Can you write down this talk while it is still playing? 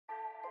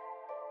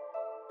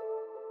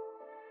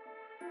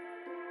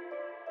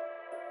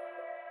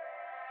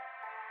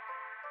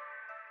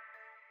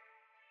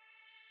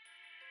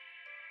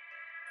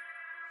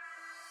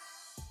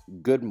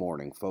Good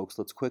morning, folks.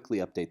 Let's quickly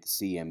update the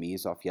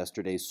CMEs off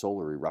yesterday's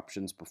solar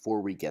eruptions before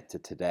we get to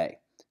today.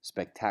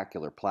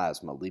 Spectacular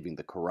plasma leaving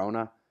the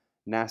corona.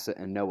 NASA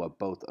and NOAA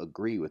both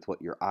agree with what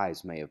your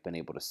eyes may have been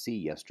able to see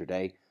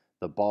yesterday.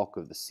 The bulk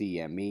of the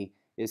CME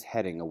is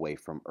heading away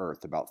from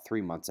Earth, about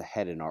 3 months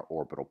ahead in our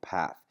orbital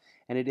path.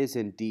 And it is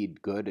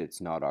indeed good it's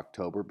not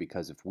October,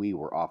 because if we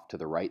were off to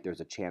the right,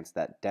 there's a chance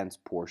that dense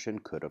portion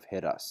could have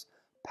hit us.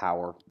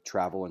 Power,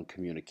 travel, and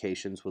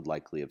communications would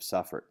likely have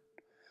suffered.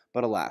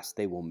 But alas,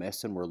 they will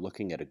miss, and we're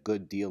looking at a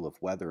good deal of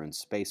weather and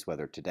space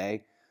weather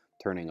today,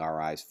 turning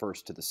our eyes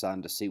first to the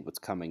sun to see what's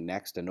coming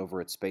next, and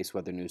over at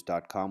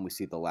spaceweathernews.com we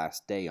see the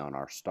last day on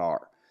our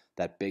star.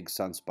 That big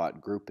sunspot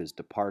group is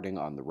departing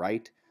on the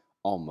right,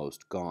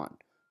 almost gone.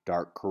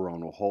 Dark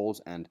coronal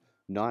holes, and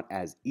not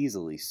as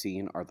easily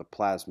seen are the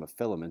plasma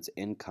filaments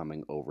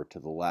incoming over to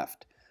the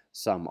left.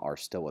 Some are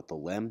still at the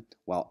limb,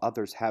 while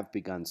others have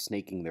begun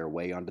snaking their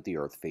way onto the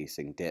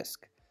Earth-facing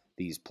disk.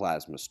 These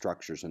plasma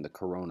structures in the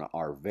corona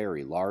are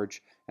very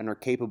large and are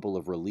capable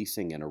of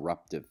releasing in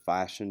eruptive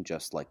fashion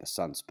just like a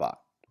sunspot.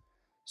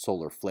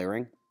 Solar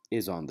flaring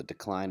is on the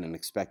decline and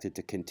expected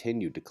to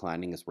continue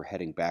declining as we're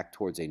heading back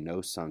towards a no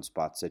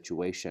sunspot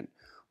situation.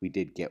 We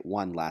did get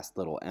one last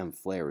little M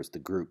flare as the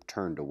group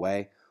turned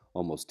away.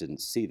 Almost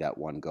didn't see that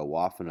one go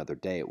off. Another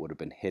day it would have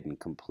been hidden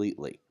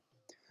completely.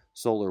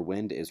 Solar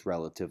wind is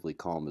relatively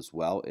calm as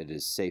well. It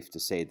is safe to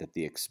say that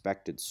the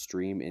expected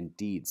stream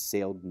indeed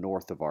sailed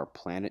north of our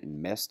planet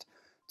in mist.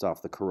 It's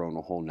off the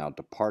coronal hole now,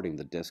 departing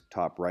the disk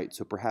top right,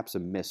 so perhaps a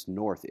mist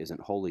north isn't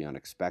wholly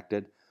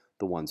unexpected.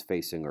 The ones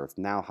facing Earth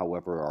now,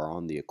 however, are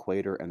on the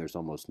equator, and there's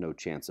almost no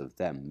chance of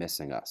them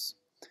missing us.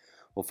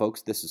 Well,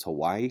 folks, this is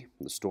Hawaii.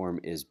 The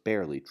storm is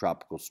barely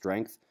tropical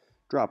strength,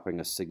 dropping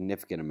a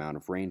significant amount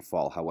of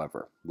rainfall,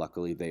 however.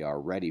 Luckily, they are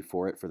ready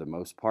for it for the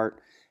most part,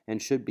 and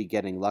should be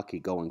getting lucky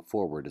going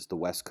forward as the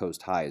West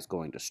Coast high is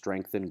going to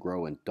strengthen,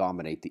 grow, and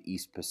dominate the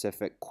East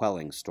Pacific,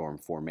 quelling storm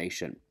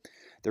formation.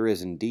 There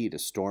is indeed a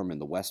storm in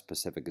the West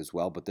Pacific as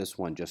well, but this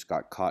one just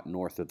got caught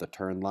north of the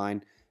turn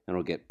line and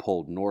will get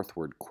pulled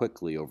northward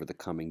quickly over the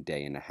coming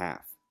day and a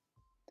half.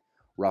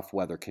 Rough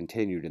weather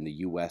continued in the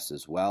U.S.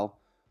 as well,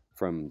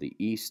 from the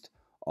east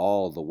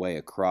all the way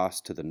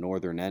across to the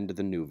northern end of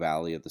the new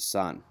Valley of the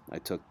Sun. I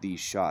took these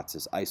shots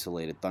as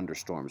isolated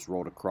thunderstorms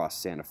rolled across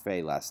Santa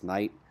Fe last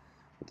night.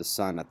 With the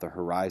sun at the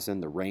horizon,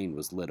 the rain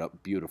was lit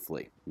up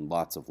beautifully, and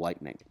lots of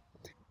lightning.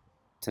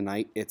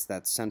 Tonight, it's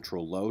that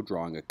central low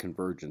drawing a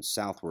convergence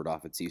southward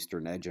off its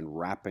eastern edge and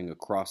wrapping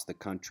across the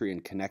country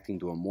and connecting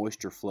to a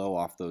moisture flow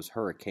off those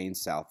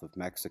hurricanes south of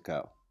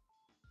Mexico.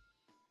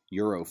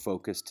 Euro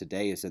focus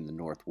today is in the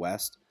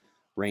northwest.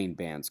 Rain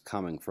bands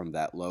coming from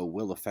that low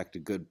will affect a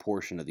good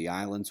portion of the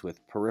islands,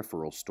 with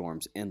peripheral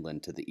storms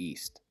inland to the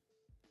east.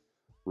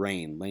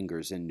 Rain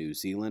lingers in New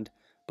Zealand,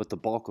 but the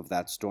bulk of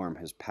that storm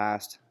has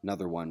passed.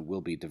 Another one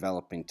will be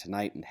developing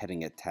tonight and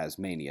heading at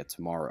Tasmania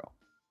tomorrow.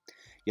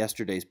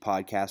 Yesterday's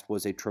podcast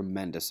was a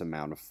tremendous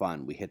amount of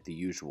fun. We hit the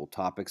usual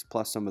topics,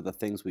 plus some of the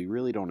things we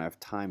really don't have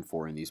time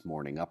for in these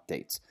morning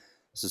updates.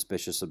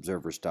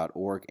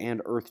 SuspiciousObservers.org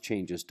and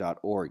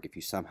EarthChanges.org. If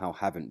you somehow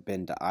haven't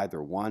been to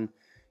either one,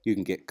 you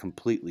can get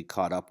completely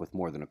caught up with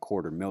more than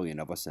 250,000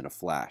 of us in a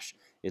flash.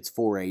 It's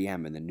 4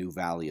 a.m. in the new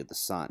Valley of the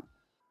Sun.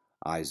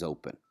 Eyes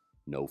open,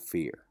 no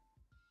fear.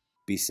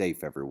 Be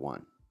safe,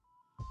 everyone.